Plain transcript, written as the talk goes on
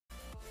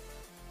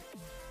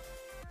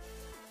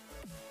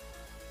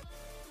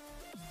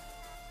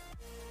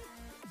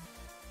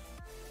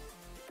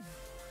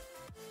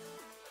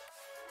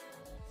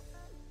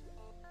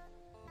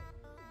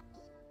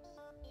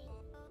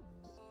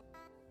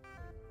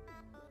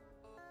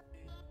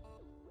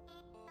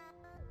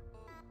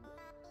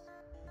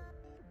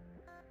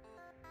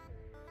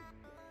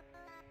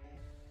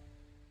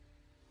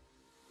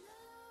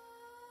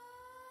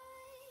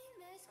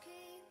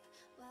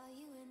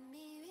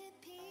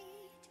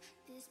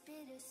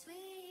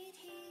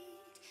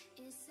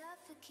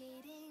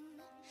suffocating.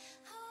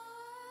 I'm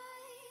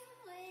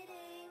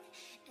waiting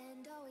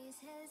and always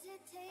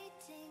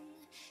hesitating.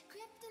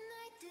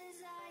 Kryptonite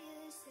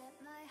desires set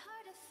my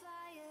heart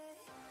afire.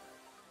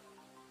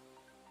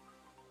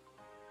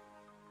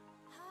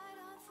 Heart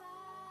on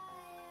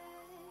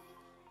fire.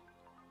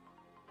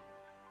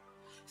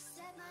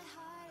 Set my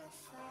heart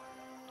afire.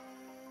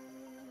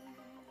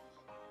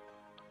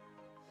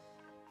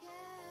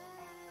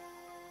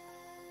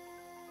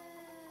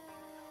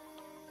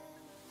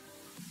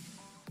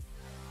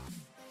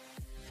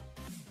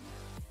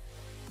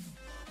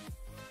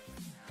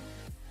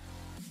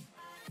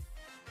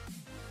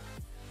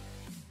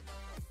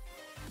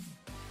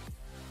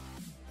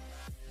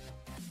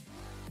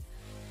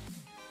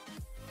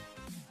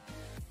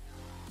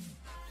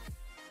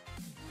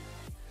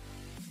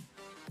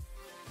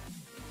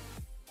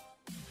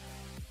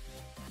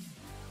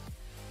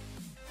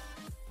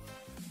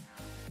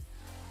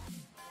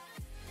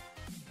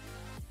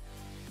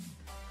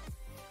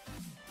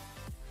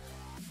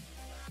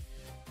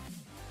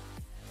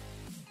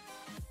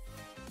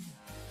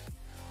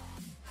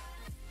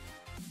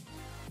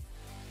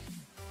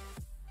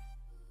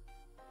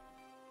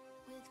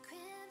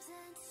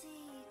 And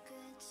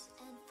secrets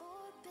and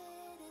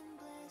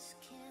forbidden bliss,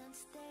 can't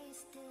stay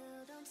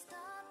still, don't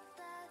stop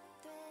that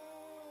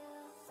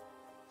thrill.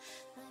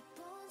 My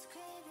bones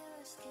crave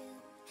your skin,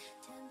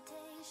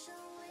 temptation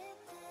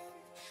within,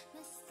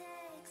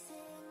 mistakes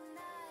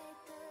ignite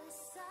the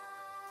silence.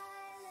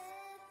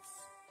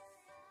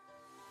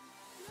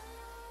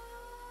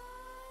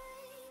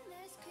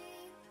 Nightmares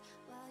creep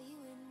while you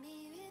and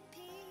me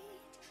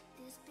repeat,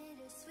 this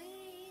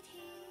bittersweet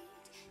heat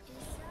is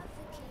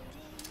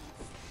suffocating.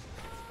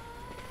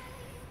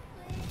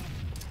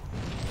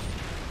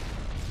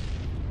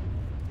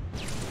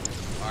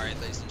 Alright,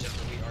 ladies and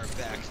gentlemen, we are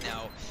back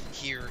now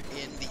here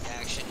in the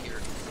action here.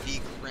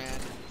 The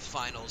grand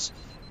finals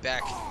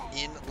back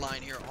in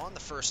line here on the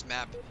first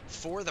map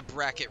for the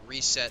bracket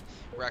reset.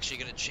 We're actually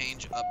going to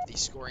change up the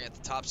scoring at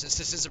the top. Since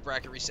this is a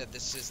bracket reset,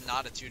 this is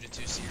not a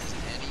 2-2 series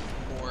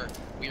anymore.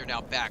 We are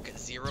now back at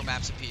 0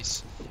 maps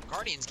apiece.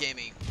 Guardians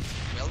Gaming,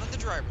 well in the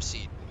driver's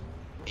seat,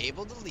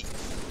 able to leave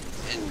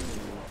and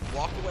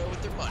walk away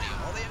with their money.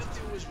 All they had to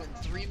do was win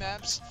 3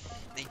 maps.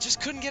 They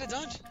just couldn't get it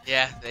done.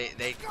 Yeah,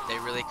 they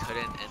really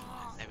couldn't, and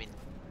I mean,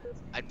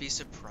 I'd be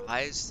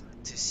surprised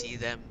to see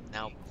them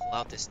now pull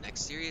out this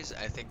next series.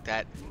 I think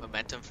that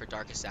momentum for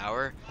Darkest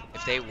Hour,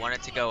 if they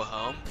wanted to go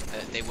home,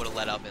 they would have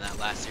let up in that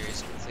last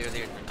series. Clearly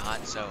they're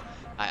not, so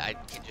I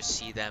can just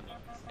see them,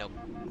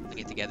 putting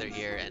it together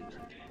here and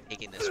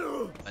taking this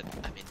one. But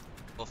I mean,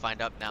 we'll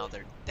find out now.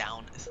 They're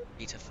down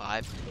 3-5.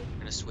 We're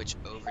gonna switch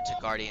over to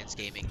Guardians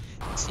Gaming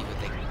and see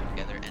what they can put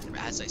together. And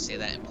as I say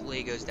that,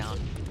 Employee goes down,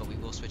 but we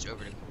will switch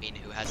over to Queen,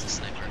 who has the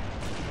sniper.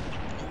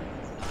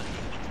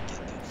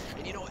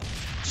 And you know what?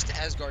 Just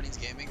as Guardians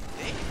Gaming,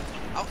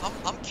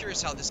 I'm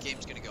curious how this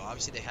game's gonna go.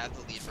 Obviously, they have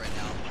the lead right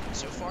now.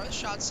 So far, the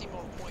shots seem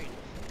on point,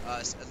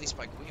 at least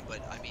by Queen.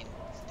 But I mean,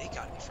 they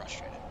gotta be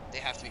frustrated. They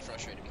have to be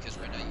frustrated because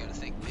right now you gotta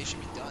think they should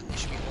be done. They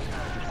should be holding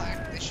on to the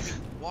black. They should be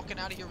walking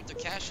out of here with their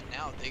cash, and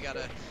now they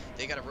gotta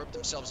rope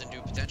themselves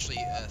into potentially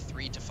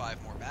 3 to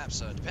 5 more maps,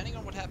 depending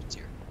on what happens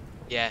here.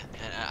 Yeah,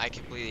 and I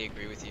completely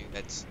agree with you.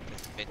 That's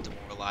a bit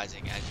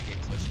demoralizing as you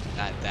get closer to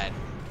that. At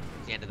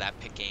the end of that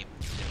pick game,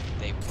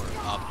 they were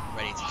up,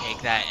 ready to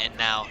take that, and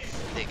now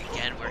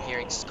again we're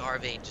hearing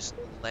Scarvane just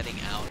letting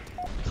out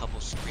a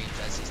couple screams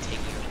as he's taking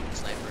over the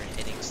sniper and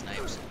hitting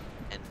snipes.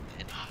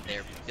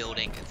 They're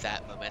building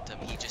that momentum.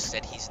 He just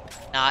said he's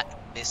not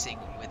missing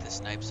with the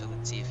snipe, so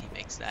let's see if he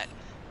makes that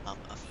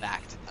a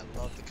fact. I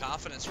love the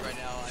confidence right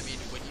now. I mean,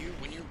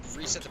 when you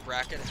reset the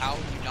bracket, how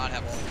do you not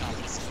have all the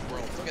confidence in the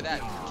world? Look at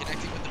that,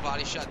 connecting with the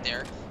body shot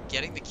there,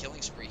 getting the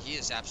killing spree. He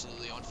is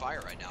absolutely on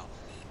fire right now.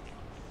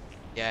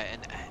 Yeah,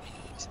 and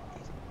he's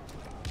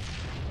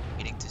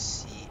waiting to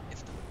see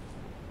if the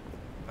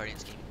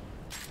Guardians game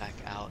back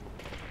out.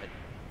 But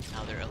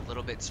now they're a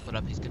little bit split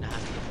up. He's going to have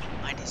to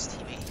find his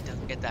teammate. He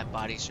doesn't get that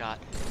body shot.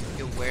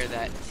 He'll wear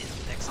that in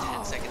the next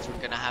 10 seconds. We're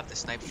going to have the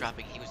snipes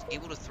dropping. He was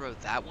able to throw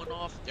that one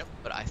off. Yep.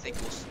 But I think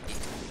we'll see the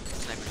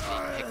snipers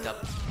being picked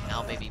up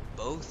now, maybe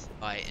both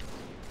by Imp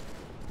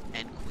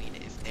and Queen,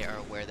 if they are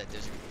aware that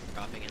those are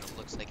dropping. And it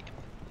looks like Imp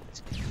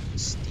is going to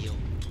steal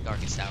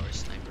Darkest Hour's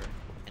sniper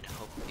and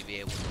hopefully be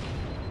able to.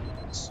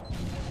 Let's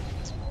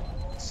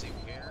see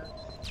where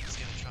he's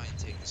going to try and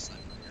take the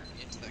sniper here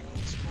into that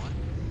gold spawn.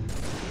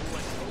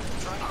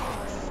 Trying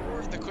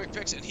for the quick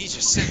picks, and he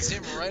just sends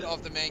him right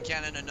off the man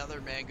cannon.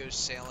 Another man goes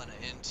sailing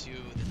into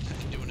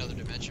another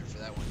dimension for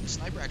that one. The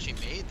sniper actually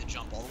made the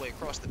jump all the way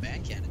across the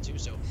man cannon too,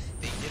 so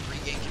they did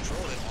regain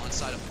control of it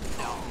onside of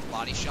him. Now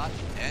body shot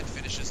and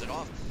finishes it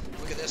off.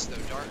 Look at this though,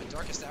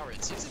 Darkest Hour.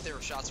 It seems that their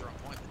shots are on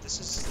point, but this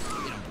is,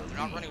 they're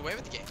not running away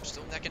with the game. They're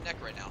still neck and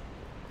neck right now.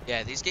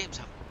 Yeah, these games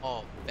have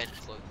all been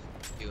close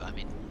too. I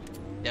mean,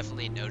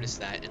 definitely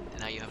noticed that, and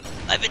now you have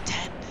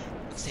 11-10.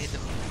 Let's hit the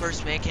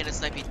first man cannon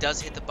snipe. He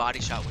does hit the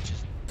body shot, which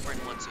is an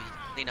important one, so he can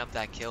clean up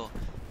that kill.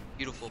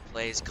 Beautiful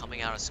plays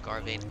coming out of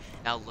Scarvane.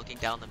 Now looking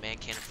down the man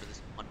cannon for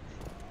this one.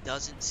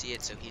 doesn't see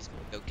it, so he's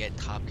going to go get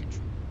top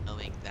control,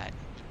 knowing that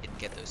he didn't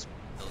get those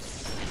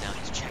kills. And now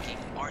he's checking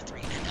R3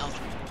 and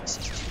L3. He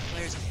sees 2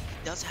 players. He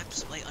does have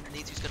Display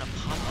underneath, who's going to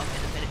pop up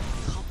in a minute.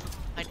 Come from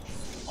behind.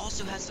 He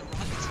also has the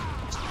rockets,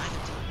 which neither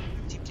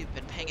team have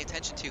been paying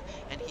attention to,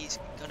 and he's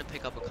going to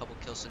pick up a couple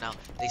kills. So now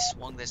they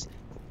swung this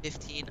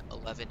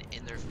 15-11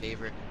 in their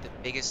favor. The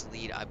biggest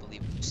lead I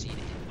believe we've seen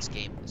in this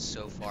game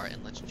so far.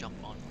 And let's jump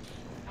on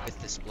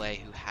with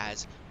Display, who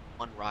has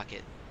 1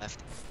 rocket left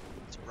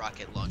in his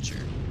rocket launcher.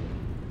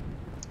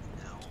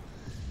 Now,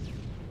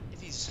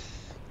 if he's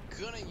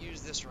gonna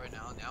use this right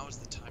now is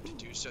the time to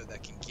do so.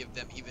 That can give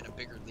them even a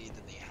bigger lead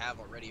than they have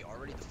already.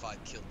 Already the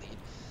 5-kill lead.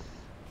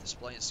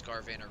 Display and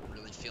Scarvan are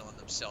really feeling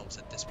themselves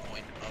at this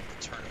point of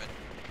the tournament.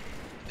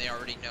 They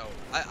already know.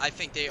 I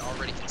think they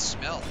already can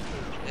smell.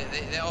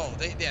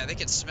 They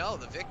can smell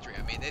the victory.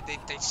 I mean,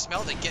 they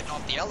smelled it getting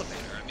off the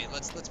elevator. I mean,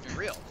 let's be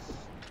real.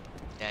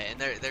 Yeah, and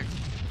they're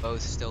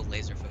both still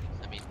laser focused.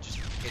 I mean, just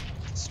look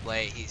at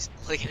Display. He's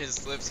licking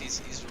his lips.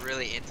 He's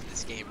really into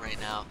this game right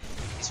now.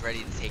 He's ready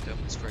to take home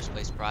his first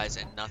place prize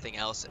and nothing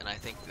else. And I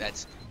think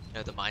that's, you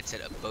know, the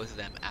mindset of both of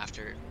them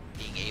after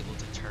being able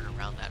to turn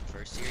around that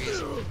first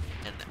series.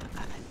 And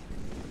I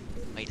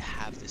might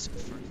have this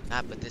first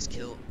map, but this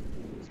kill,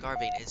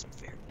 Scarvane is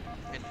very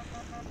and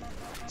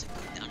it's a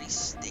good down. He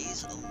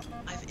stays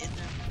alive in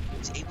there.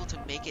 He's able to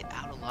make it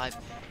out alive.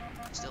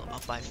 Still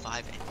up by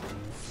 5,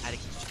 and Attic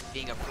keeps just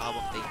being a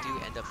problem. They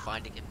do end up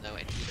finding him though,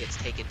 and he gets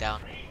taken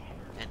down.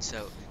 And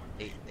so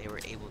they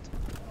were able to.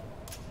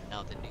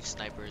 Now the new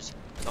sniper's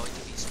going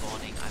to be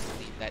spawning. I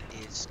believe that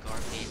is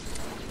Scarvane.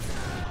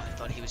 I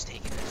thought he was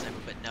taking the sniper,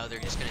 but no, they're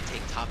just going to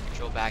take top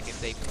control back. If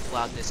they pull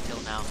out this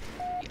kill now,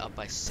 be up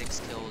by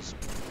 6 kills.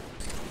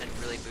 And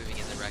really moving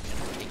in the direction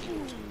of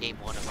taking game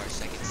 1 of our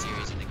second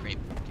series in the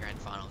Grand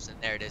Finals. And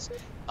there it is,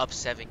 up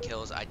 7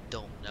 kills. I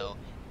don't know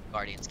if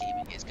Guardians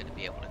Gaming is going to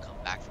be able to come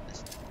back from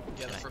this.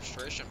 Yeah, the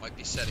frustration might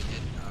be setting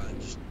in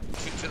just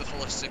to the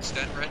fullest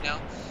extent right now.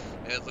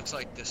 It looks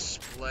like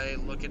Display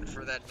looking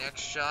for that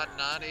next shot,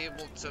 not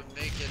able to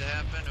make it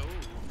happen.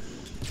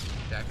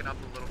 Ooh. Backing up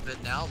a little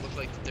bit now. Looked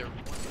like they're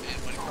one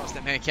man went across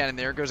that man cannon.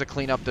 There goes a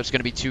cleanup. There's going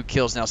to be 2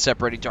 kills now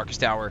separating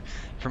Darkest Hour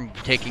from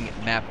taking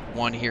map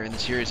 1 here in the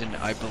series. And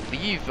I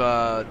believe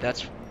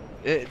that's...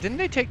 didn't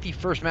they take the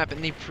first map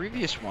in the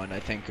previous one,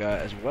 I think,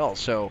 as well?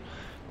 So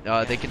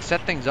they can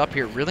set things up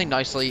here really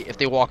nicely if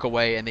they walk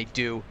away, and they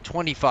do.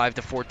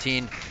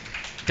 25-14.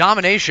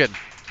 Domination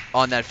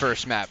on that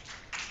first map,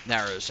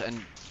 Narrows.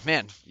 And,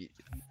 man,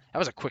 that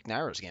was a quick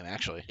Narrows game,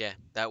 actually. Yeah,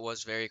 that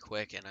was very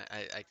quick. And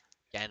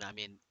again, I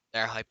mean,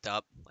 they're hyped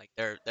up, like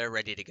they're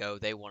ready to go.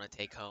 They want to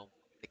take home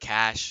the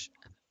cash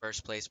and the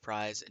first place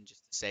prize, and just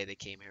to say they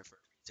came here for a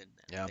reason.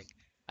 And Yeah.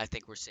 I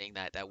think we're seeing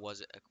that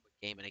was a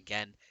quick game. And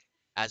again,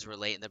 as we're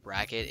late in the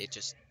bracket, it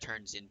just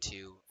turns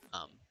into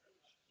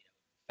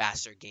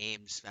faster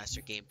games,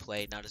 faster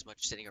gameplay, not as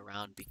much sitting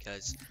around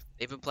because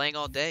they've been playing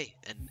all day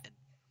and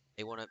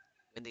they want to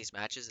win these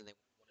matches and they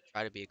want to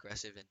try to be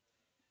aggressive. And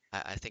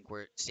I think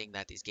we're seeing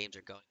that these games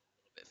are going a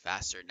little bit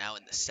faster now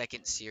in the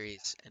second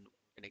series, and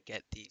we're going to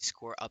get the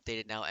score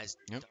updated now as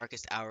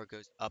Darkest Hour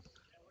goes up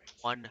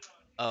 1-0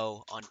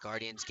 on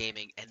Guardians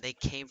Gaming, and they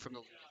came from the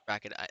losers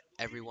bracket.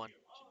 Everyone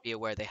should be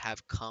aware they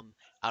have come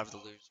out of the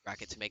losers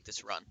bracket to make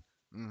this run.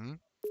 Mm-hmm.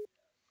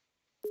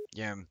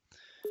 Yeah.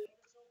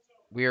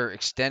 We are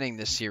extending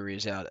this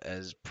series out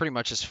as pretty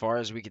much as far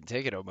as we can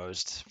take it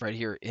almost right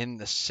here in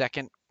the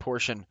second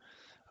portion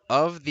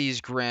of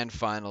these grand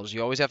finals.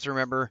 You always have to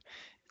remember,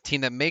 the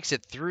team that makes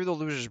it through the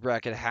losers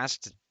bracket has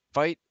to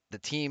fight the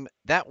team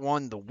that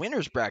won the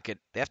winners bracket.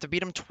 They have to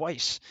beat them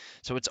twice.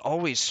 So it's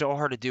always so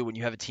hard to do when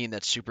you have a team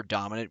that's super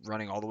dominant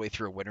running all the way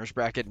through a winners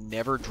bracket,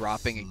 never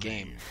dropping a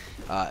game,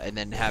 and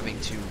then having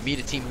to meet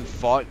a team who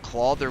fought,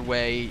 clawed their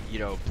way,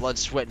 blood,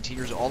 sweat, and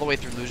tears all the way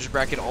through losers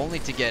bracket, only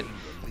to get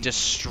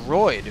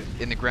destroyed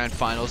in the grand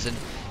finals and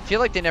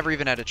feel like they never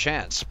even had a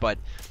chance. But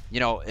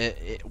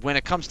when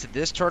it comes to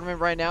this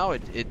tournament right now,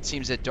 it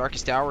seems that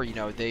Darkest Hour,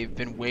 they've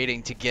been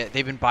waiting to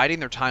they've been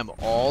biding their time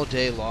all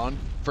day long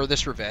for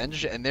this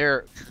revenge, and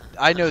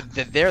I know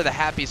that they're the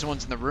happiest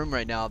ones in the room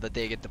right now that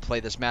they get to play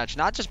this match,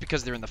 not just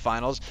because they're in the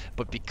finals,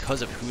 but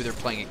because of who they're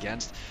playing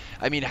against.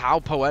 I mean, how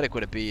poetic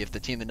would it be if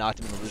the team that knocked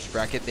them in the loser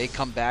bracket, they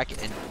come back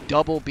and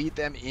double beat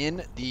them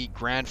in the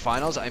grand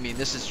finals? I mean,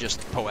 this is just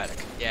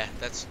poetic. Yeah,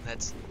 that's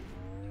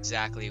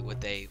exactly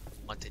what they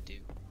want to do.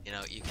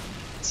 You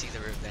can see the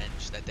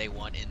revenge that they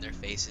want in their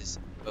faces.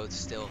 Both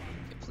still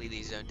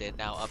completely zoned in,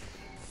 now up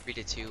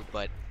 3-2,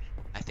 but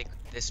I think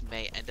this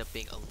may end up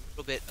being a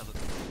little bit of a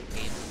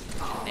game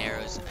in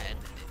Narrows. And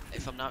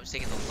if I'm not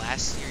mistaken, the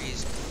last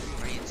series,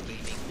 Guardians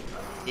Gaming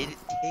did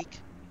take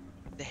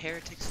the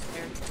Heretics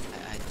there.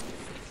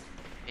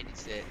 I need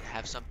to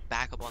have some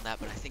backup on that,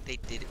 but I think they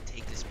did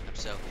take this map.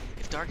 So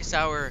if Darkest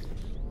Hour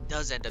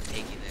does end up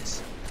taking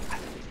this, I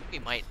think we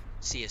might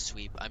see a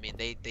sweep. I mean,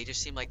 they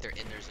just seem like they're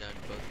in their zone,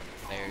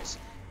 both players.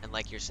 And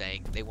like you're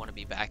saying, they want to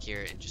be back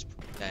here and just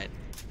prove that,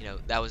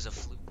 that was a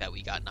fluke that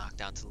we got knocked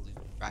down to the loser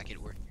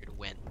bracket. We're here to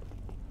win.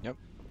 Yep.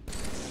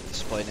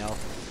 Display now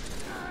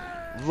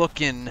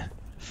looking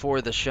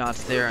for the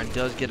shots there and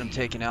does get him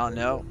taken out.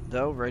 No,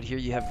 though, right here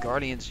you have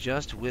Guardians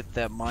just with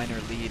that minor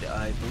lead.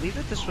 I believe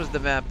that this was the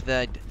map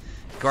that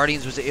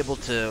Guardians was able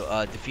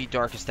to defeat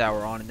Darkest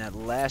Hour on in that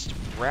last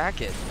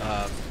bracket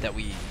that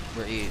we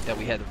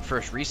had the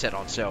first reset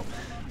on. So,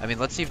 I mean,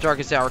 let's see if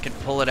Darkest Hour can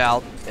pull it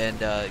out and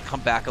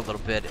come back a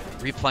little bit.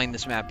 Replaying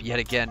this map yet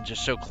again,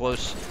 just so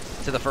close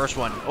to the first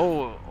one.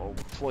 Oh,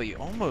 Ploy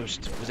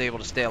almost was able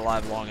to stay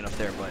alive long enough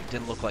there, but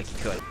didn't look like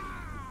he could.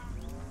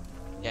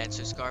 Yeah, and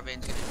so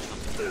Scarvane's gonna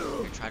jump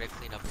in here, try to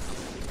clean up.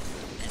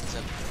 Ends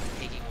up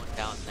taking one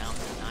down. Now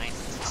 9 to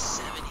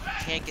 7.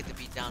 He can't get the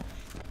beat down.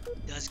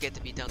 Does get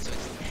the beat down, so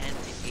it's 10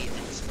 to 8,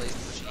 and Display's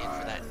pushing in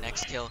for that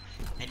next kill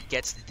and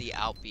gets the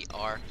out BR.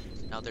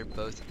 So now they're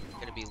both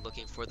gonna be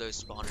looking for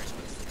those spawners,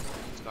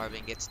 but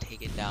Scarvane gets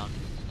taken down.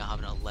 Now have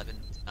an 11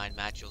 to 9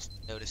 match. You'll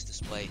notice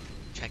Display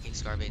checking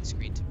Scarvane's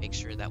screen to make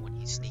sure that when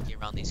he's sneaking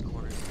around these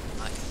corners, he's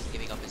not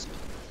giving up his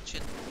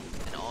position,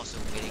 and also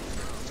waiting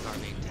for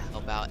Scarvane to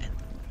help out. And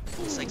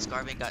looks like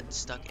Scarvane got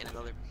stuck in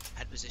another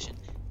bad position,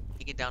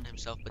 taking down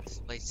himself, but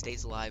Display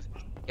stays alive,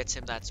 gets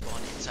him that spawn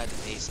inside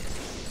the base,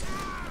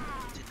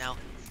 and to now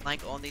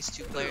flank on these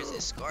two players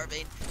is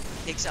Scarvane.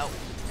 Takes out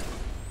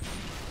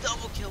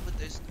double kill, but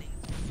there's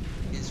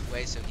his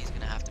way, so he's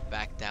gonna have to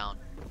back down.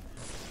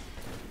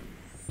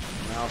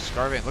 Now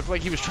Scarvane looked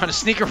like he was trying to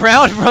sneak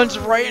around, runs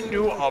right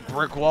into a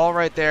brick wall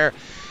right there,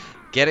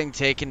 getting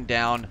taken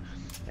down,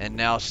 and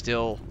now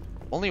still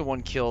only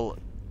 1 kill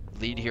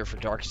lead here for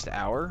Darkest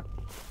Hour.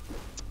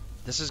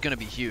 This is going to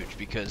be huge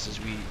because as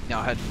we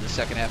now head into the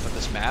second half of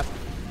this map,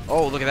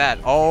 oh, look at that.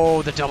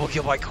 Oh, the double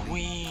kill by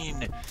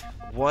Queen.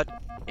 What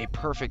a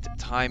perfect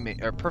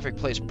timing, or perfect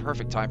place,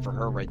 perfect time for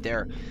her right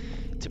there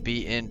to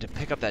be in to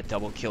pick up that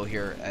double kill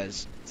here,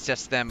 as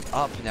sets them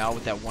up now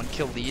with that 1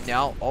 kill lead.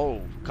 Now, oh,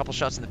 a couple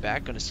shots in the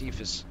back. Going to see if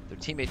their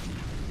teammate can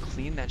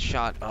clean that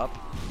shot up,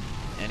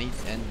 and it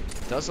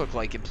does look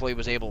like Employee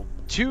was able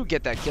to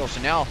get that kill. So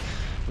now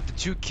with the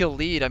 2 kill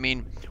lead, I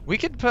mean, we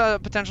could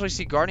potentially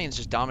see Guardians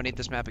just dominate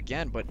this map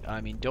again, but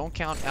I mean, don't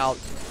count out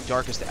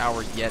Darkest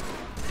Hour yet.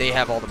 They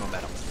have all the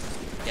momentum.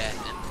 Yeah,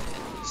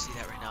 and you see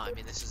that right now. I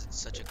mean, this is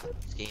such a close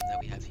game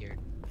that we have here.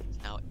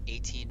 It's now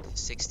 18 to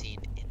 16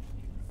 in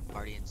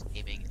Guardians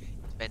gaming.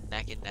 It's been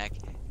neck and neck.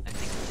 I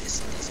think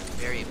this is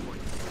very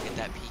important to get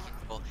that peak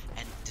control,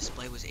 and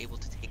Display was able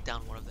to take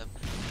down one of them.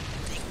 I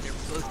think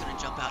they're both going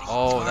to jump out.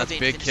 Oh, that's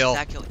big kill.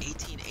 That kill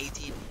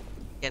 18-18.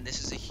 Again,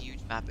 this is a huge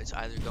map. It's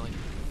either going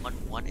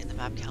 1-1 in the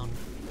map count,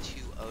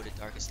 2-0 to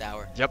Darkest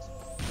Hour. Yep.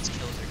 These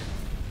kills are going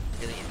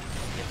to really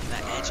give them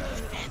that edge,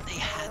 and they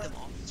had them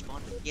off the spawn,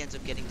 but he ends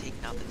up getting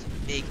taken out. That's a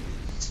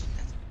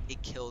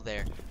big kill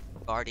there.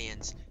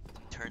 Guardians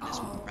turn this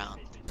one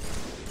around.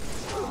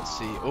 Let's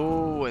see.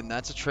 Oh, and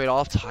that's a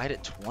trade-off, tied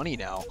at 20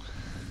 now.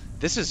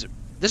 This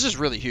is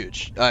really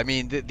huge. I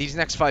mean, these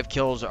next 5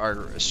 kills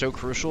are so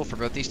crucial for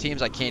both these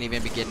teams. I can't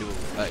even begin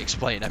to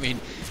explain. I mean,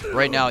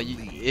 right now,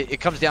 it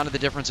comes down to the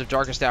difference of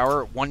Darkest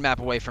Hour 1 map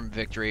away from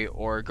victory,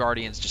 or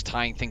Guardians just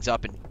tying things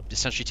up and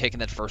essentially taking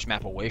that first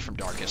map away from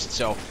Darkest.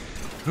 So,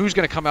 who's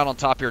going to come out on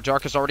top here?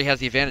 Darkest already has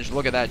the advantage.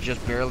 Look at that,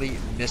 just barely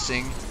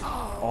missing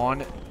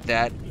on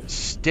that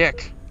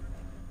stick.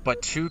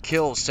 But 2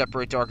 kills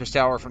separate Darkest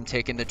Hour from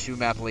taking the 2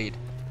 map lead.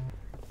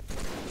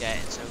 Yeah,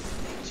 and so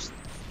they just,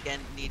 again,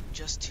 need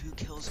just 2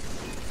 kills.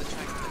 They're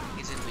trying to put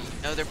these in, but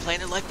you know they're playing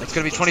it like it's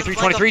going to be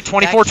 23-23,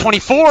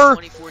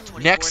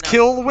 24-24. Next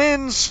kill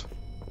wins.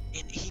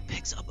 And he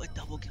picks up a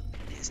double kill.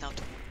 It is now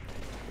 20.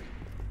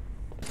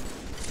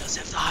 Does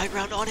have the high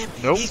ground on him.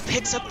 Nope. He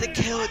picks up the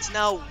kill. It's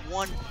now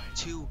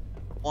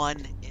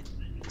 1-2-1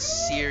 in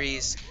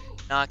series.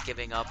 Not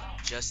giving up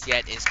just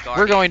yet is Guardians.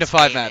 We're going to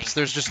 5 gaming. maps.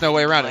 There's just no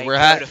way around it. We're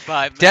at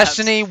 5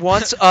 Destiny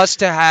wants us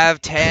to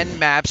have 10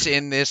 maps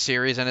in this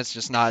series, and it's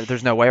just not.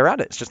 There's no way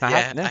around it. It's just not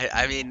happening.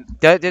 I mean,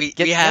 Get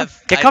I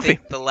comfy.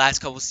 think the last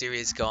couple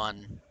series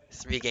gone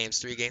 3 games,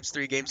 3 games,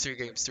 3 games, 3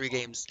 games, 3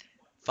 games,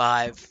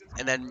 5,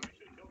 and then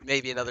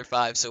maybe another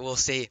 5. So we'll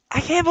see.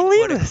 I can't believe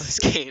What a this.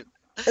 close game.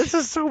 This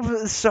is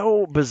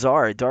so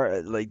bizarre.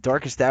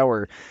 Darkest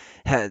Hour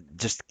had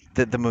just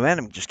the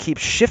momentum just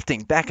keeps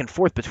shifting back and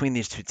forth between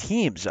these 2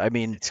 teams. I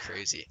mean, It's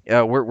crazy.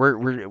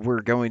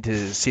 we're going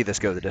to see this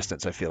go the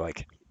distance, I feel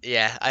like.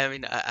 Yeah, I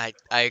mean, I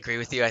agree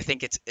with you. I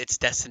think it's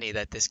destiny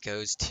that this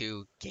goes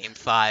to Game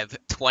 5,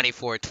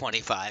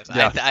 24-25.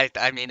 Yeah.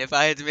 I mean, if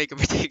I had to make a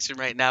prediction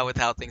right now with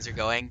how things are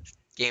going,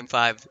 Game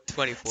 5,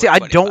 24-25. See, I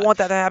don't want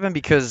that to happen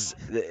because,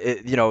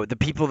 the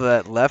people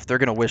that left, they're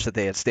going to wish that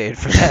they had stayed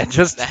for that.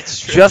 That's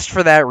true. Just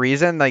for that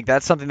reason, like,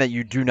 that's something that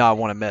you do not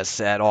want to miss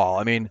at all.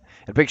 I mean,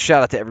 a big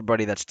shout out to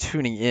everybody that's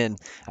tuning in.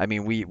 I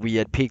mean, we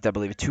had peaked, I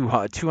believe,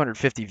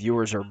 250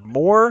 viewers or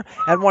more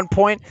at one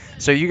point.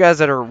 So you guys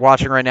that are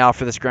watching right now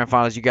for this grand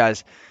finals, you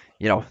guys,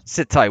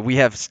 sit tight. We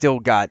have still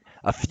got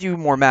a few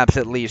more maps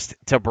at least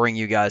to bring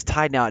you guys,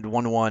 tied now at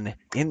 1-1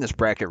 in this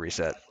bracket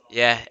reset.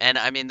 Yeah, and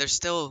I mean, there's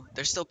still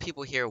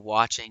people here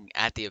watching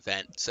at the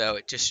event, so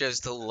it just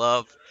shows the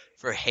love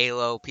for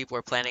Halo. People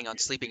are planning on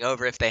sleeping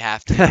over if they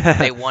have to.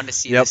 They want to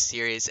see Yep. this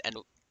series, and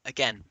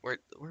again, we're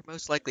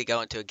most likely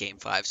going to a game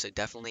 5, so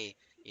definitely,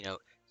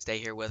 stay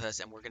here with us,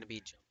 and we're going to be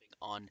jumping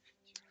on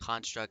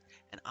Construct,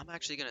 and I'm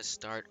actually going to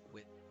start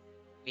with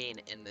Queen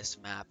in this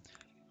map.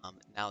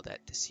 Now that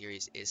the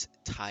series is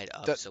tied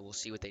up, Do- so we'll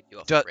see what they do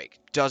off do- the break.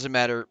 Doesn't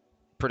matter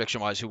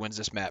prediction-wise who wins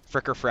this map.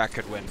 Frick or Frack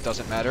could win.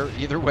 Doesn't matter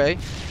either way.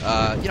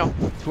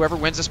 Whoever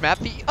wins this map,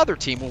 the other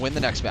team will win the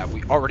next map.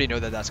 We already know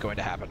that that's going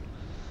to happen.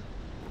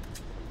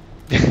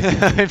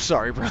 I'm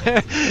sorry, Brian. All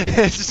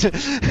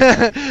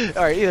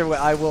right, either way,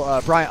 I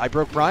will. Brian, I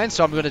broke Brian,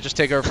 so I'm going to just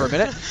take over for a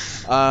minute.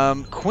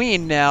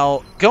 Queen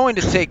now going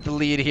to take the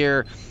lead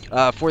here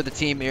for the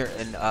team here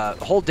and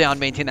hold down,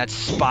 maintain that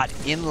spot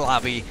in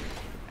lobby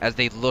as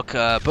they look.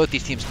 Both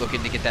these teams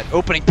looking to get that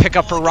opening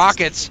pickup for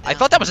Rockets. I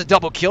thought that was a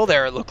double kill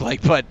there. It looked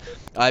like, but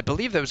I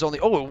believe there was only.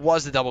 Oh, it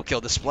was the double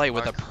kill display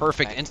with a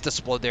perfect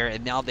insta-explode there,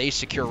 and now they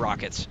secure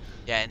Rockets.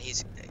 Yeah, and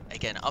he's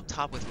again up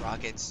top with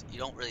Rockets. You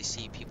don't really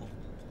see people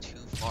too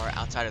far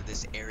outside of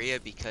this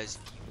area because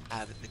you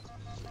have the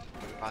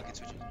Rockets,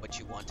 which is what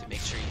you want to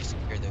make sure you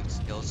secure those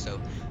kills. So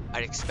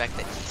I'd expect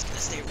that he's going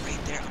to stay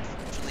right there.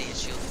 Unfortunately,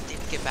 his shield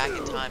didn't get back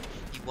in time.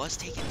 He was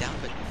taken down,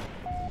 but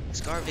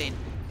Scarvane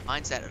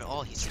finds that at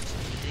all. He's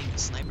hitting the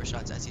sniper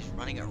shots as he's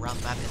running around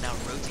the map and now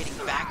rotating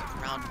back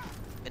around to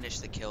finish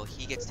the kill.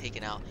 He gets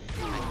taken out.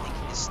 I think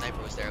his sniper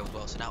was there as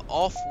well. So now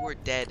all 4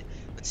 dead.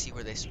 Let's see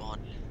where they spawn.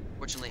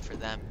 Fortunately for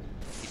them,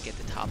 he'd get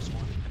the top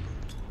spawn.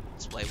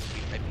 Display will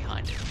be right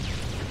behind it.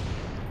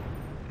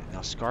 Now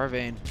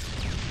Scarvane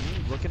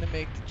looking to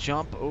make the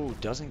jump. Oh,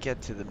 doesn't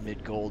get to the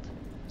mid gold.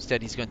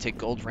 Instead, he's going to take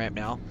gold ramp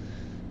now.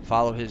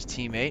 Follow his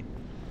teammate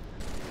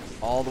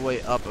all the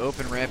way up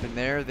open ramp, and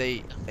there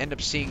they end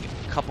up seeing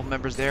a couple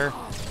members there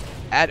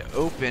at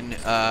open,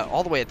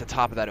 all the way at the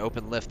top of that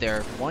open lift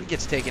there. One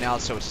gets taken out,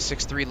 so it's a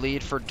 6-3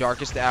 lead for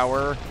Darkest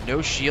Hour.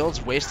 No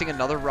shields, wasting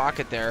another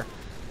rocket there.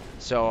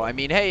 So, I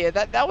mean, hey,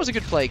 that was a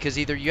good play, because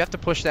either you have to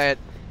push that,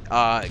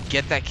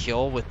 get that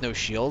kill with no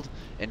shield,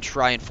 and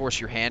try and force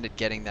your hand at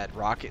getting that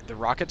the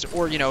rockets,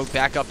 or,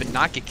 back up and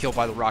not get killed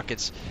by the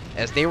rockets,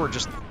 as they were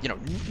just,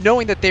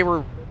 knowing that they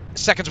were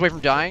seconds away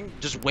from dying,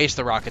 just waste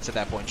the rockets at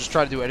that point. Just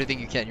try to do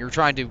anything you can. You're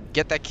trying to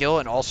get that kill,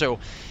 and also,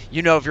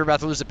 if you're about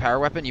to lose a power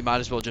weapon, you might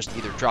as well just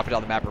either drop it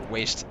on the map or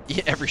waste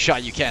every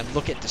shot you can.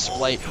 Look at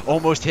display,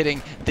 almost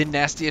hitting the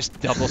nastiest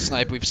double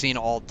snipe we've seen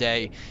all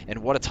day,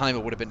 and what a time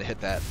it would have been to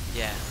hit that.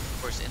 Yeah, of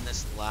course, in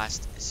this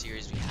last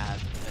series we have,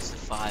 best of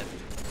 5,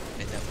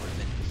 and that would have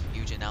been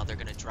huge, and now they're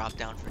going to drop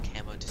down for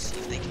camo to see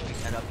if they can pick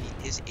that up.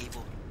 He is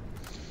able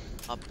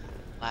up.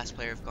 Last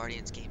player of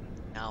Guardians Gaming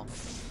now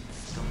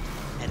is going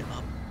to head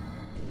up,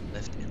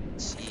 lift, and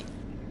let's see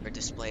where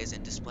Display is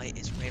in. Display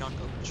is right on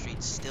Open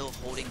Street, still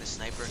holding the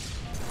sniper.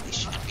 They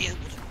should be able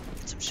to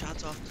get some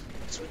shots off.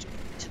 Switch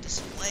to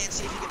Display and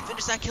see if he can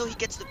finish that kill. He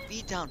gets the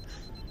beat down.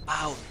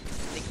 Wow, I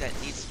think that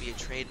needs to be a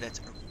trade. That's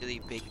a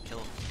really big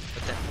kill.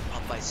 But then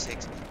up by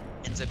 6,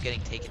 ends up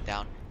getting taken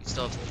down. We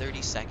still have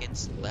 30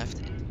 seconds left,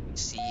 and we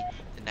see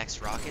the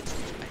next rockets,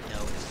 which I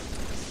know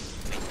is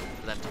waiting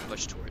for them to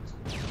push towards.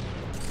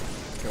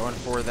 Going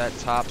for that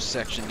top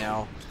section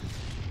now,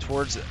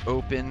 towards the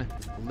open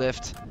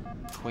lift.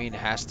 Queen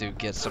has to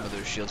get some of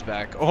those shields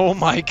back. Oh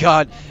my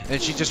god!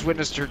 And she just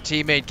witnessed her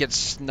teammate get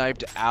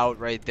sniped out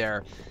right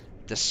there.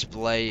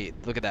 Display,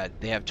 look at that.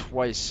 They have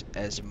twice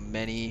as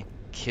many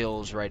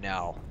kills right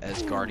now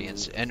as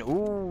Guardians. And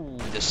ooh,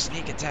 the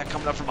sneak attack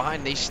coming up from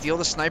behind. They steal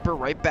the sniper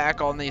right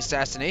back on the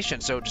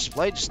assassination. So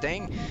Display just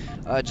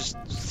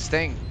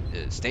staying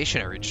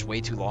stationary just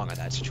way too long on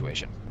that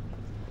situation.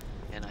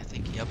 And I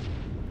think, yep,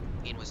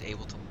 Queen was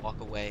able to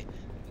walk away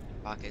with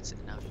the rockets,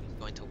 and now she's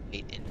going to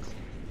wait in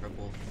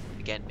purple,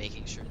 again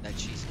making sure that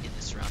she's in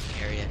the surrounding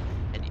area.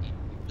 And you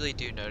really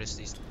do notice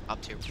these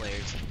top tier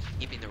players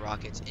keeping the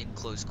rockets in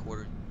close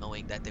quarters,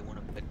 knowing that they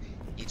want to put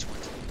each one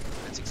to them.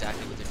 That's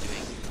exactly what they're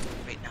doing.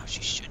 Right now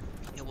she should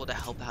be able to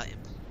help out, and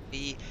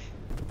B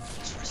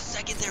just for a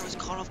second there was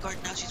caught off guard.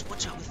 Now she's one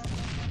shot with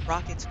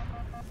rockets.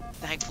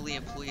 Thankfully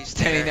employees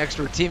Standing next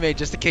to her teammate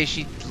just in case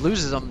she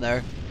loses them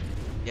there.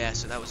 Yeah,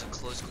 so that was a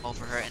close call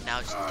for her, and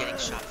now she's getting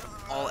shot from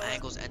all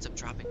angles, ends up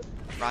dropping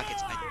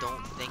rockets. I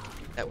don't think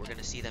that we're going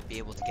to see them be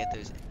able to get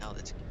those. Now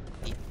that's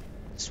a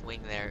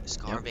swing there.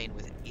 Scarvane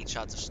with 8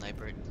 shots of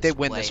sniper. They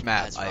win this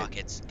map.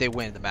 Rockets. They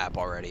win the map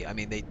already. I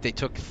mean, they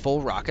took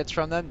full rockets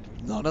from them.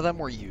 None of them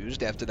were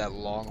used after that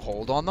long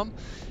hold on them.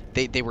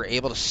 They were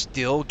able to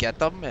still get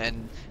them,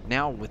 and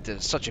now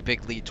with such a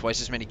big lead, twice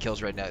as many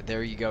kills right now.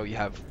 There you go. You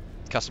have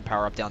custom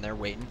power up down there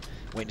waiting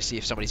to see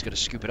if somebody's going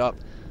to scoop it up.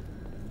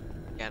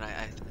 And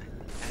I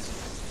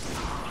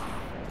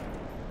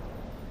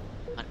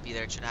not be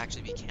there. It should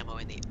actually be camo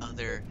in the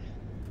other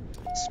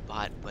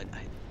spot, but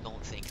I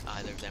don't think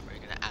either of them are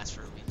going to ask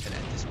for a refit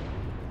at this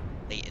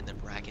late in the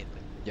bracket.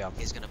 But yeah,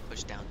 he's going to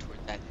push down toward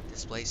that.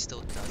 Display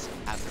still does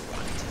have the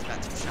rockets. He's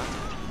got some shots.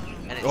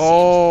 And it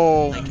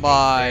oh seems like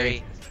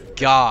my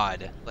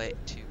god! Play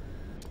to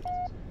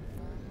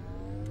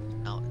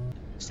now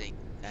saying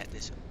that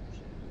this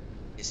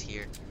is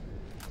here.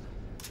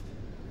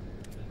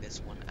 This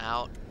one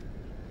out.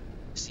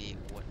 See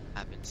what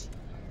happens.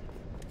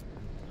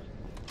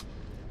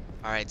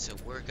 All right, so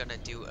we're gonna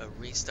do a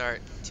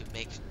restart to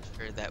make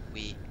sure that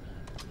we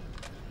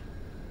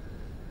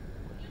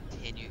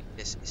continue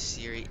this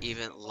series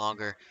even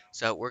longer.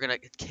 So we're gonna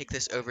kick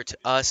this over to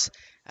us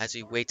as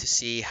we wait to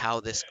see how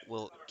this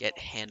will get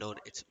handled.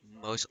 It's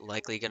most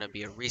likely gonna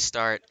be a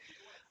restart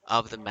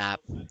of the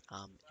map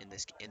in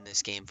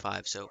this game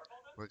 5. So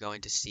we're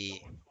going to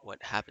see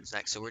what happens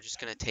next. So we're just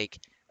gonna take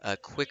a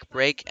quick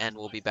break and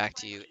we'll be back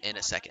to you in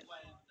a second.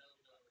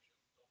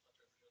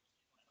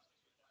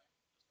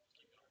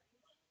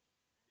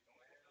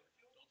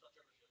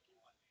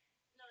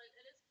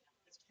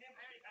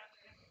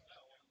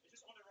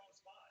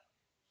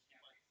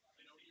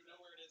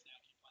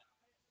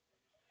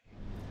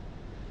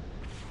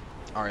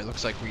 All right,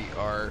 looks like we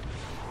are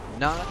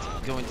not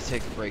going to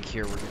take a break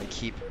here. We're going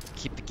to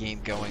keep the game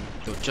going,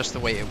 though, just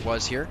the way it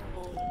was here.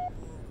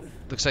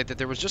 Looks like that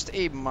there was just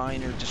a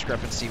minor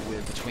discrepancy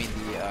between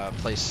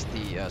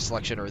the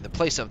selection or the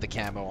place of the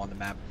camo on the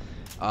map.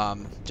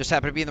 Just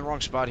happened to be in the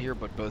wrong spot here,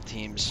 but both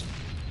teams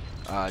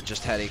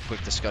just had a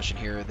quick discussion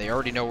here. They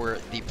already know where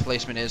the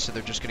placement is, so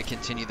they're just going to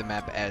continue the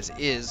map as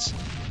is,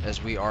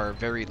 as we are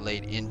very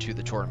late into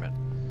the tournament.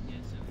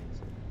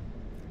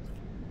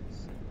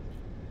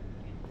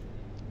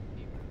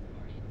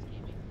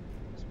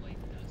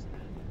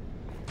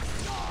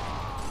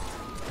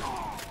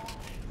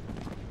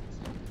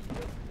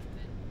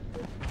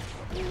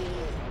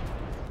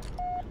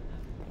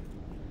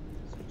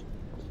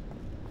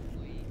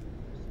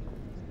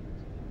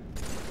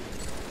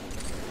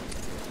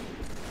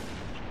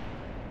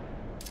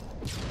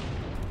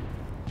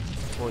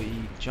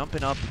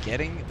 Jumping up,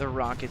 getting the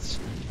Rockets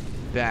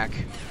back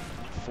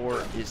for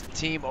his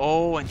team.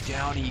 Oh, and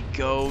down he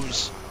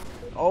goes.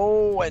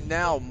 Oh, and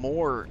now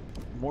more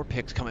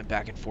picks coming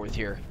back and forth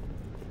here.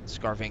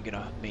 Scarvain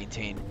gonna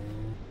maintain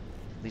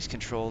at least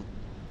control,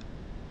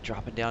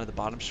 dropping down to the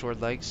bottom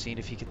sword leg, seeing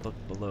if he could look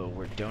below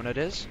where Donut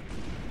is.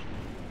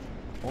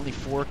 Only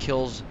 4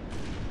 kills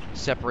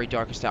separate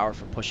Darkest Hour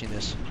from pushing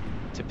this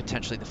to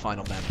potentially the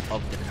final map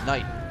of the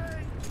night.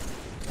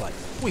 But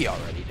we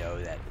already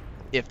know that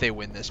if they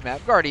win this map,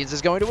 Guardians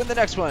is going to win the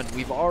next one.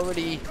 We've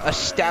already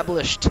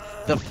established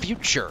the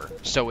future,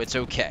 so it's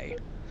okay.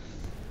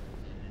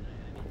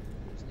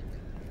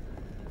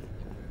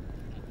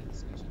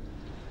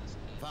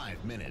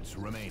 Five minutes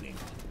remaining.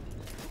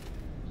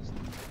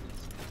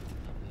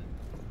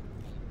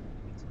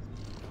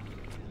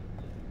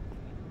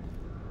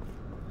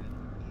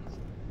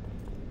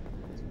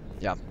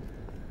 Yeah.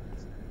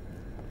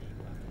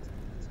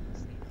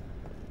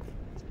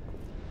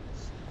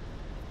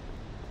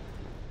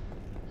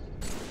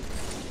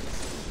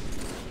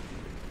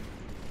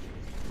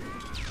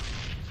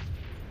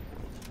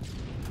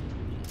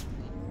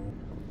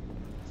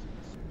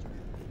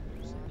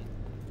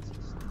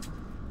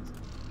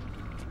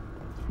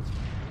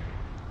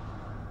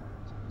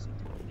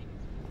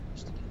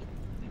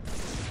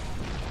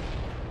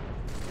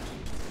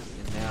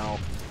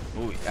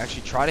 Ooh,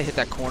 actually try to hit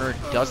that corner,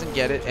 doesn't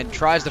get it, and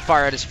tries to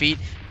fire at his feet.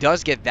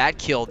 Does get that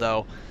kill,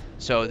 though.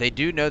 So they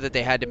do know that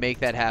they had to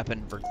make that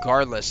happen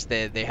regardless.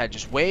 They had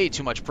just way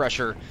too much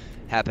pressure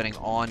happening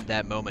on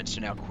that moment.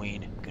 So now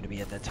Queen going to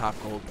be at that top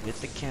gold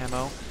with the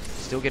camo.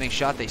 Still getting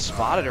shot. They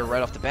spotted her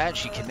right off the bat.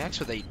 She connects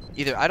with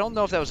I don't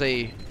know if that was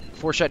a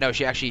 4-shot. No,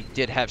 she actually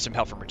did have some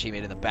help from her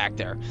teammate in the back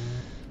there.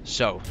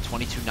 So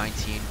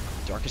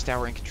 22-19. Darkest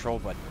Hour in control,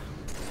 but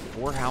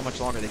for how much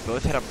longer? They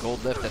both hit up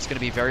gold lift. That's going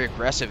to be very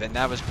aggressive, and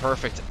that was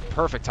perfect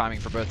timing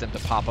for both of them to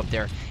pop up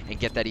there and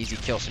get that easy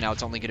kill. So now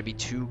it's only going to be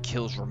 2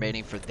 kills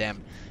remaining for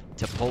them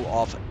to pull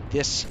off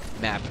this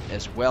map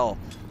as well.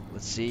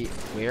 Let's see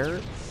where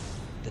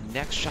the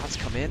next shots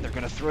come in. They're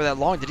going to throw that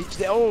long.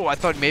 Oh, I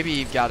thought maybe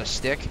he got a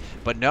stick,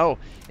 but no.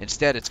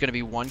 Instead, it's going to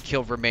be 1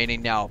 kill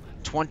remaining now.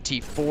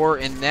 24,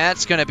 and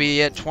that's going to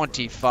be it.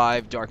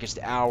 25, Darkest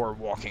Hour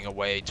walking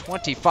away.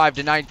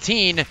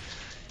 25-19,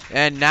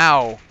 and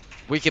now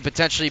we could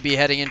potentially be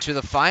heading into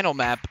the final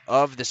map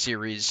of the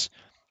series.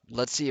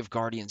 Let's see if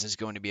Guardians is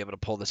going to be able to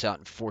pull this out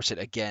and force it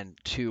again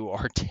to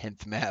our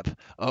 10th map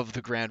of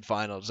the grand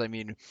finals. I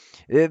mean,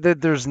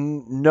 there's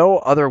no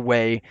other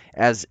way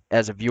as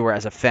a viewer,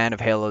 as a fan of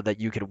Halo, that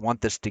you could want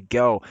this to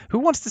go. Who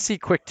wants to see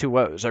quick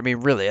 2-0s? I mean,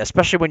 really,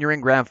 especially when you're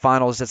in grand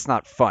finals, it's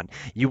not fun.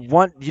 You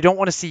don't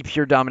want to see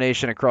pure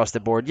domination across the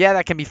board. Yeah,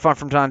 that can be fun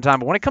from time to time,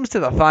 but when it comes to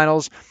the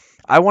finals,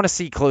 I want to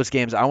see close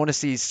games. I want to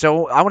see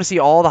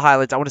all the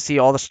highlights. I want to see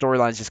all the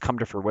storylines just come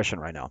to fruition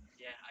right now.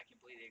 Yeah, I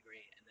completely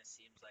agree. And this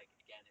seems like,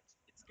 again,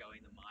 it's going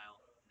the mile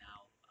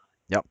now.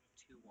 Yep.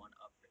 2-1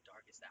 up for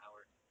Darkest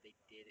Hour. They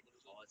did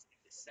pause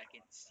the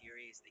second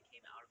series. They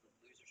came out of the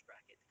losers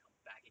bracket to come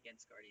back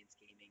against Guardians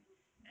Gaming,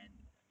 and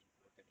I mean,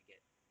 we're gonna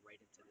get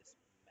right into this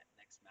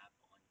next map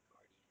on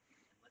Guardian.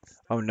 And let's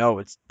start. Oh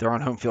no, they're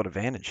on home field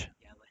advantage.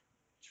 Yeah,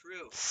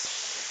 true.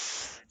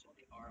 Mentioned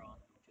they are on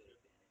home field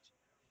advantage,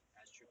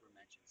 as Trooper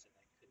mentioned, so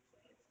that could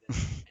play into this,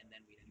 and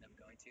then we'd end up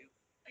going to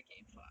a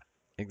game 5.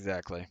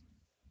 Exactly.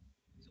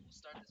 So we'll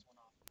start this one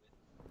off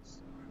with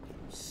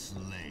Scarface.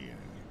 Slayer.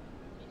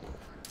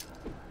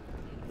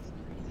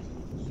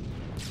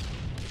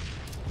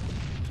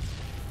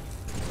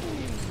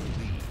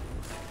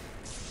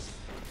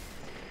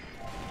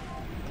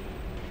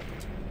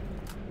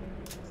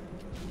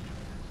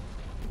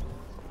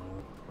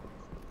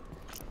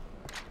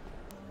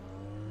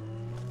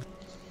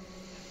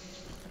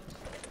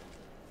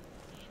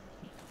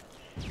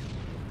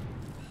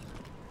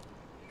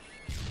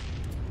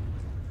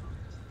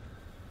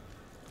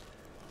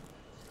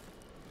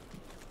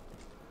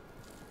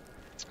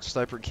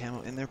 Sniper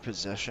camo in their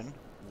possession.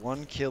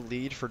 1 kill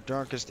lead for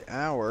Darkest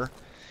Hour,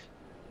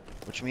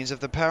 which means if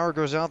the power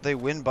goes out, they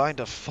win by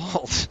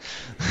default.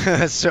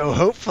 So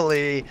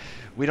hopefully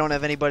we don't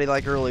have anybody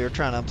like earlier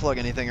trying to unplug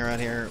anything around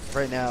here.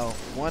 Right now,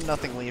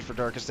 1-0 lead for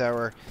Darkest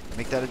Hour.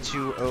 Make that a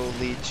 2-0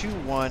 lead.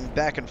 2-1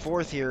 back and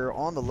forth here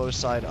on the low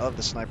side of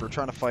the Sniper,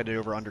 trying to fight it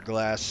over under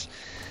glass.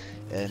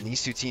 And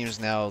these two teams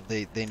now,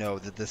 they know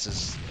that this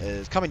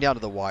is coming down to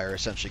the wire,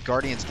 essentially.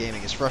 Guardians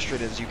Gaming, as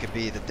frustrated as you could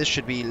be, that this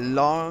should be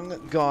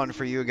long gone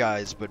for you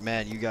guys. But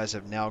man, you guys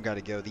have now got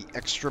to go the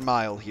extra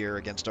mile here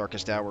against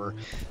Darkest Hour.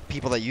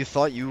 People that you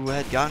thought you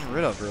had gotten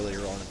rid of earlier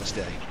on in this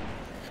day.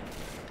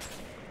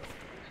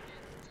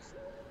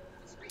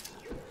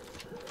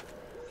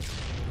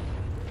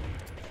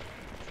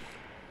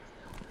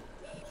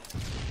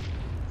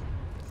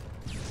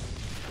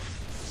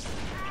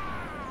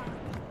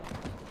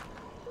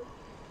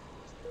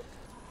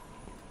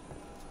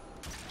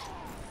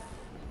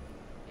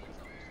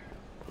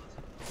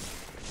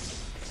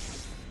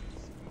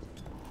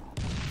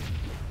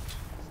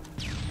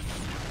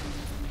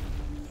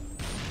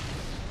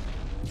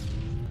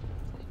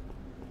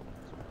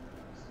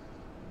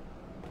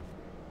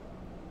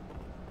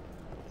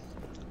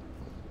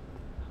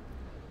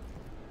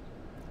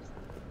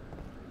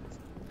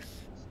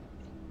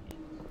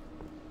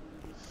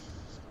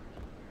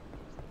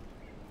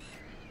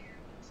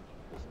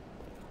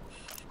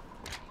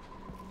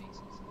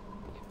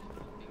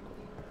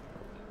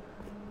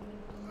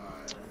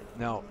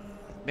 Now,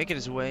 making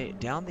his way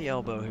down the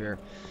elbow here,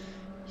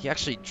 he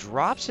actually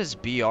drops his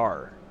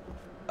BR,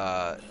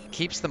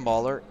 keeps the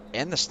Mauler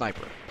and the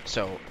Sniper.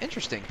 So,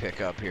 interesting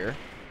pickup here.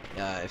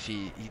 If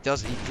he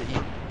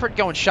pretty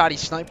going shoddy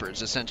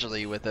snipers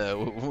essentially with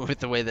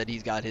the way that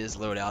he's got his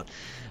loadout.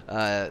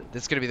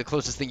 That's going to be the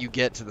closest thing you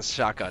get to the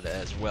shotgun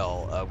as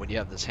well when you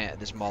have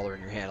this Mauler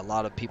in your hand. A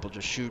lot of people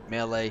just shoot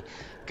melee,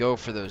 go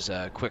for those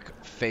quick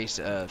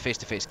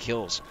face-to-face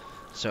kills.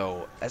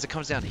 So as it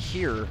comes down to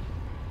here,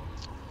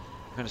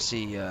 we're going to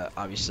see,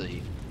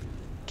 obviously,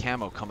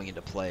 camo coming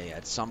into play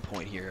at some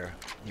point here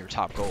near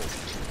top gold.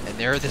 And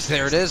there it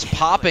is,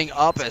 popping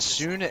up as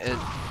soon as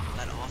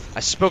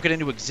I spoke it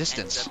into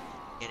existence.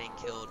 Getting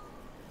killed.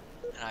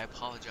 And I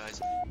apologize.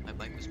 My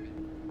mic was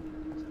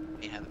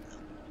may have it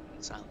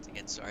silent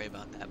again. Sorry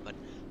about that. But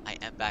I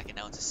am back, and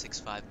now it's a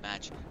 6-5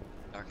 match.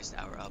 Darkest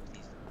Hour up.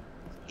 These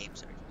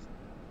games are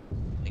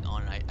going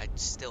on, and I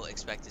still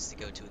expect this to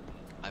go to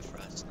a 5 for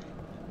us.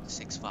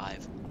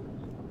 6-5.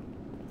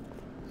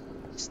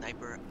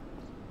 Sniper.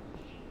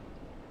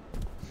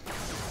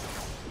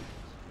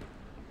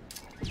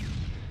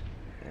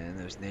 And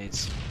those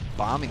nades,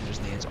 bombing those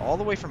nades all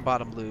the way from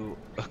bottom blue,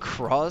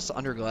 across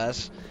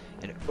underglass,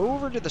 and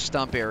over to the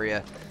stump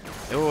area.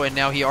 Oh, and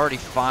now he already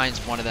finds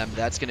one of them.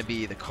 That's going to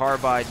be the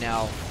carbide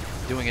now,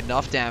 doing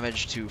enough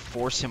damage to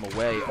force him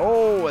away.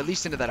 Oh, at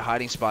least into that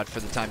hiding spot for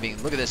the time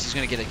being. Look at this, he's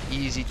going to get an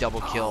easy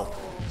double kill.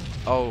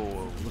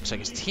 Oh, looks like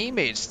his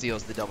teammate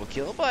steals the double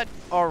kill, but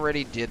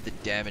already did the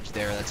damage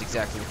there. That's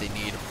exactly what they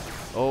need.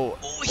 Oh,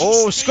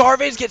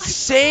 Scarface gets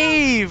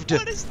saved!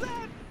 What is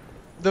that?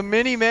 The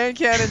mini man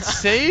cannon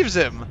saves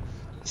him.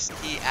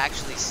 He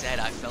actually said,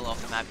 I fell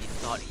off the map. He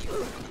thought he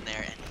was in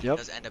there, and he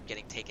does end up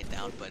getting taken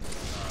down, but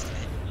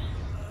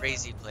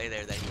crazy play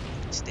there that he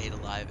stayed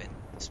alive, and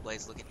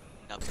Display's looking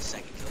up the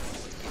second kill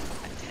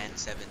at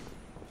 10-7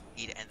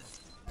 lead, and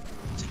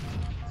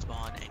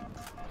spawn and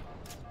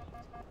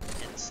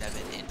 10-7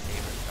 in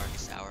favor of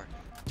Darkest Hour.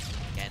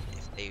 Again,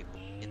 if they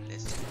win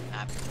this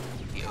map,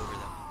 it'd be over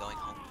them going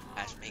home.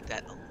 Ash, make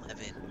that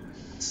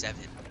 11-7.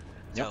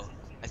 So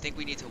I think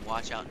we need to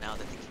watch out now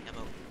that the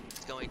camo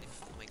is going to be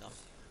coming up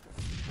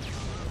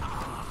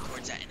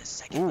towards that in a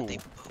second, but they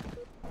both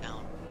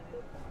down.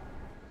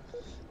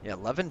 Yeah,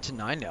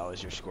 11-9 now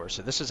is your score.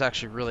 So this is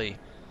actually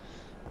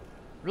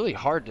really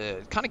hard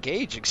to kind of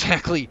gauge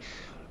exactly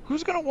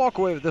who's going to walk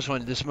away with this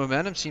one. This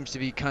momentum seems to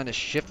be kind of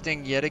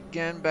shifting yet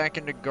again back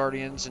into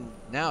Guardians, and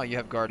now you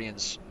have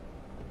Guardians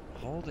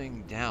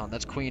holding down.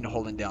 That's Queen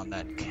holding down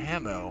that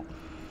camo.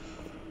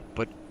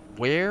 But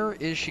where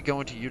is she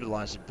going to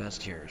utilize it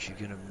best here? Is she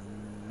going to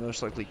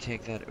most likely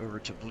take that over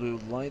to blue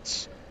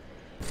lights?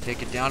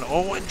 Take it down.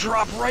 Oh, and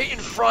drop right in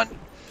front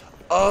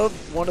of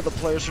one of the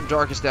players from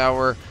Darkest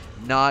Hour.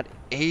 Not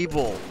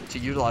able to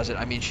utilize it.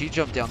 I mean, she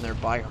jumped down there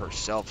by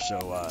herself,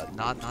 so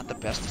not the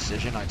best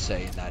decision, I'd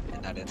say,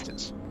 in that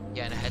instance.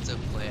 Yeah, and a heads-up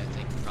play, I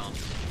think, from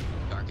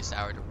Darkest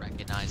Hour to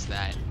recognize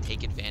that and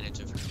take advantage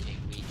of her being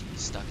weak and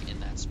stuck in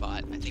that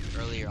spot. I think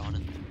earlier on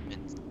in the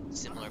movement,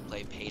 similar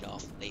play paid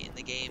off late in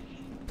the game.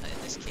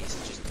 In this case,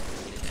 it just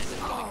ended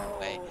up going her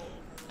way.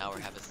 Now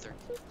we have a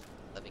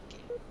 13-11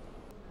 game.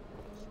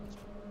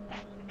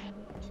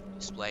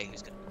 Display,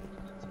 who's going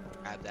to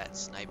grab that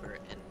sniper,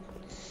 and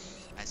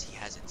as he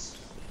has it.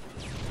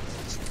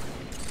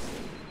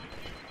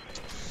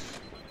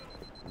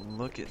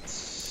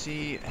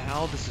 See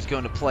how this is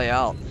going to play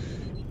out.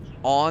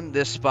 on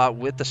this spot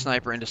with the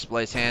sniper in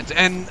Display's hands,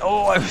 and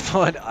oh, I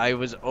thought I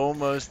was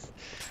almost,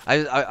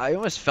 I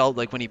almost felt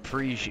like when he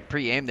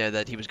pre-aimed there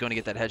that he was going to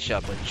get that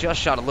headshot, but just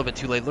shot a little bit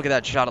too late. Look at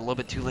that shot, a little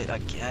bit too late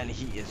again.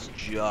 He is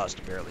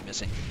just barely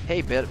missing.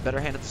 Hey, better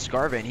hand it to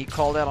Scarve, and he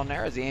called out on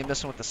arrows. He ain't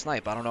messing with the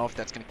snipe. I don't know if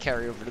that's going to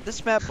carry over to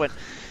this map, but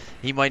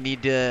he might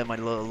need a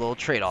little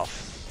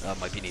trade-off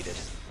might be needed.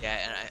 Yeah,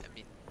 and I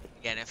mean,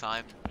 again, if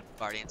I'm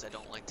Guardians, I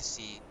don't like to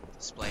see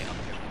Display up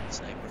here with the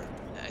sniper.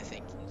 I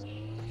think he's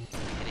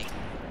hitting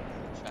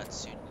shots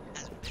soon. He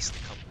has missed a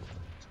couple.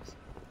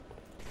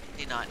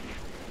 May not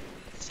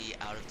see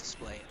out of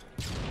Display.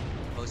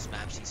 Most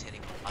maps he's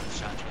hitting a lot of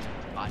shots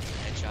with body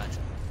and headshots.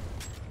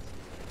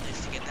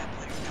 Managed to get that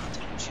player down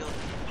to chill.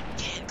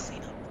 Can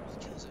clean up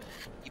those kills.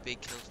 Big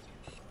kills.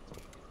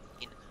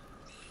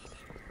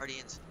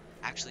 Guardians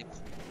actually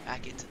pull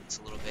back into this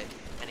a little bit,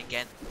 and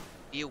again,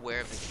 be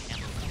aware of the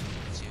camo coming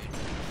soon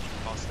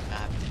across the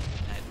map.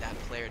 And that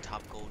player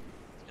top gold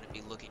is going to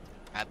be looking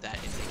to grab that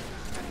if they can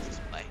grab this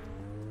play.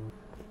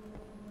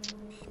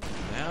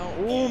 Now,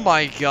 oh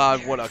my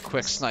God, what a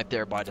quick snipe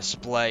there by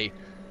Display.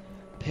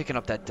 Picking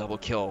up that double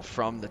kill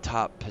from the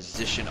top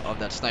position of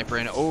that sniper,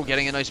 and oh,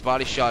 getting a nice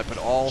body shot, but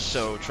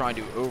also trying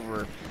to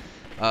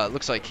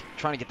looks like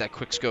trying to get that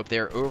quick scope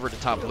there over to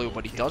top blue,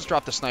 but he does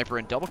drop the sniper,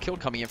 and double kill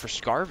coming in for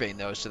Scarvane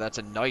though, so that's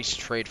a nice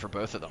trade for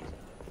both of them.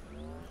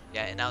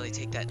 Yeah, and now they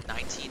take that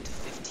 19 to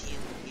 15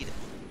 lead.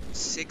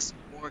 6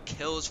 more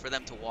kills for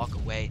them to walk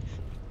away.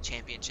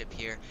 Championship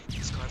here.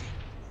 And Scarvane,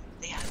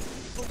 they have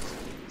full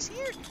cleans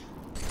here.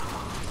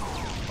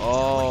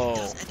 Oh. He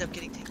does end up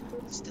getting taken.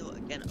 Still,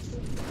 again,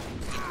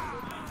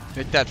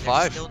 hit that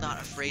 5. Still not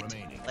afraid to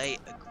play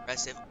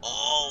aggressive.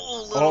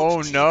 Oh,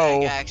 little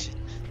no. action.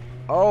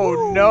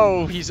 Oh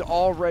no, he's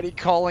already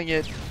calling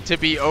it to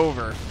be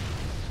over.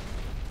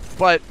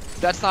 But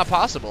that's not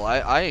possible.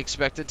 I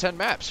expected 10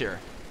 maps here.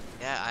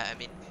 Yeah, I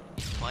mean,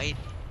 you might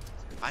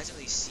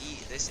surprisingly see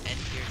this end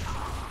here.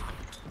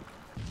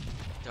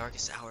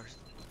 Darkest Hour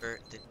for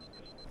the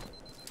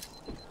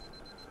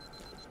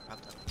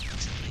dropped up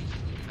recently.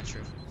 I'm not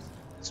sure if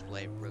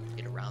Display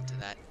rotate around to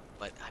that,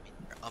 but I mean,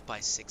 they're up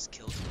by 6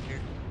 kills here.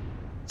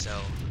 So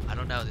I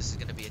don't know. This is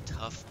going to be a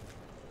tough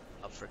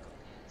up for.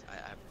 I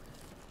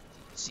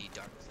see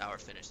Darkest Hour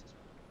finish this.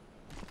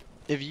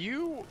 If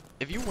you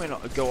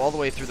go all the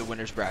way through the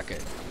winner's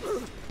bracket,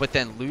 but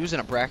then lose in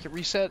a bracket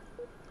reset,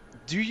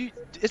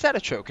 is that a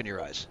choke in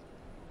your eyes?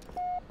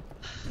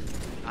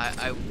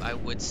 I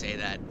would say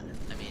that.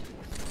 I mean,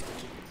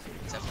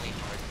 it's definitely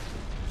hard.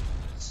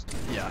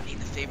 Yeah. Being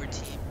the favorite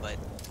team, but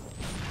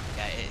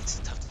yeah, it's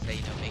tough to say.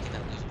 You know, making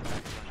that loser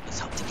bracket run was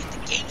helped to get the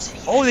game city.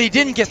 Oh, they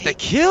didn't get the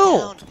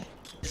kill.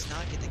 Does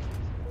not get the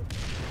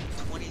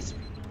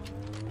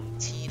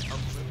 23-18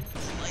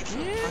 of life.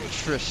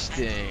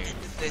 Interesting.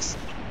 This.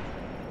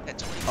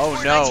 Oh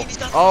no!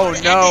 19, Oh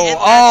no!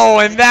 Oh,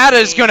 and that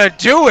is gonna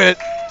do it.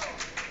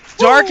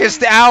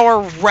 Darkest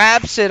Hour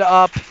wraps it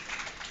up,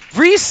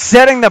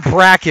 resetting the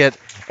bracket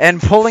and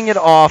pulling it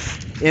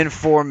off in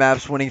 4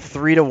 maps, winning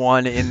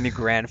 3-1 in the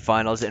grand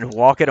finals and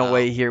walking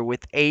away here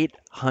with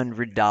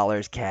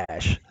 $800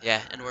 cash. Yeah,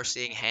 and we're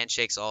seeing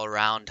handshakes all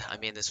around. I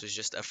mean, this was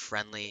just a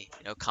friendly,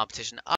 competition.